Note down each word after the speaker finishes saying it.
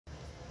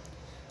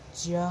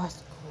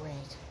just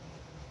great.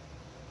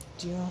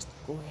 Just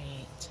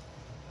great.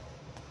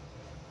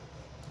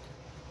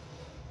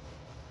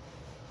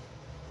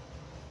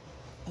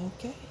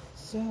 Okay,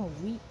 so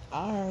we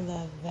are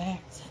the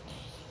vaccinated.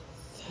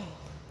 So,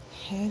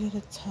 head of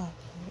the top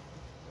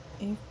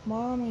here. If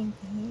mom and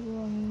dad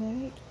were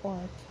late or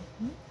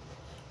coming,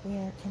 we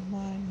are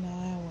combined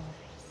our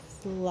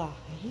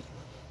slide.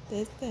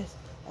 This.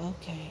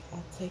 Okay,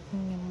 I'll take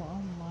him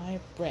on my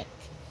break.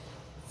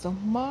 So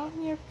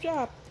mom, your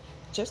job.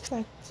 Just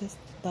like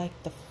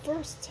the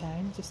first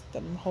time, just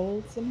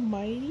hold the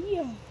mighty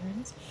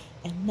arms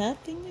and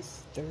nothing is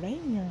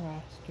stirring your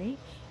offspring.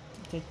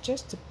 They're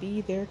just to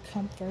be their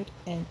comfort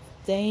and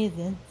stay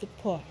in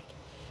support.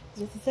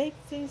 So the same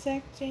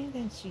exact change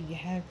that she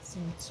had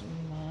since 2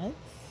 months.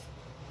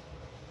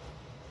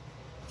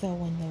 So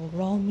when they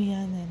roll me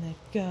on and the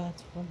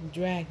gods from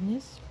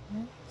Dragness,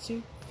 1,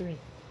 2, 3.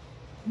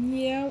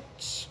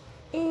 Ouch!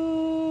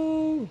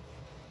 Ooh!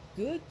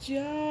 Good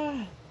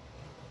job!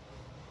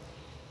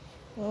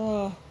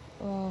 Oh.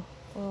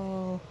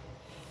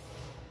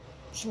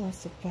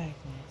 Trust the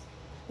partners.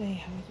 They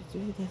had to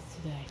do this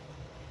today.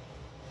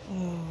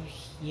 Oh,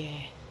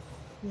 yeah.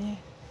 Yeah.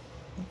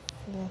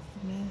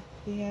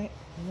 Yeah,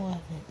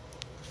 wasn't.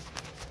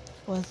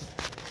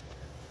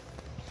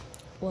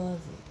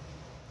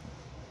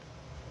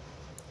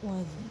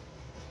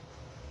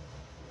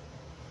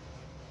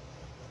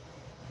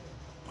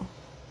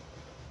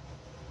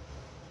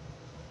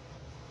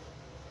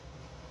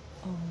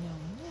 Oh, no,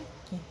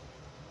 nothing.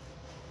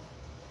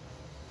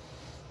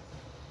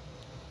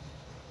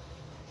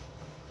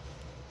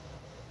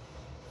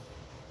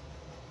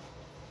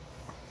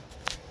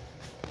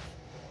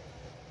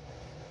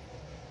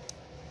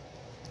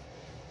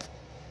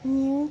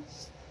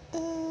 News.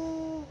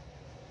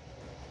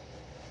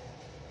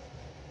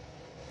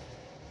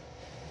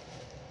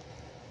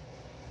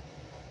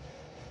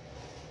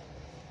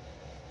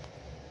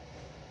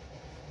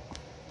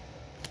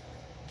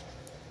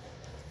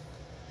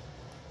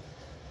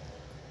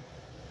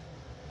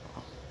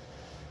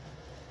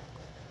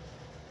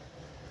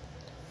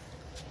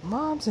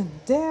 Moms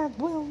and dad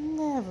will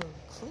never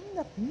clean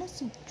up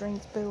messy drain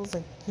spills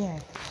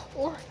again,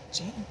 or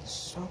change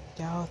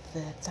soaked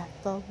outfits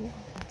at the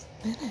last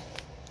minute.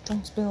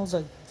 Drain spills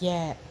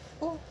again,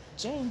 or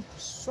change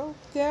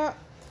soaked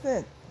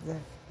outfits,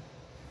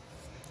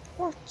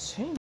 or change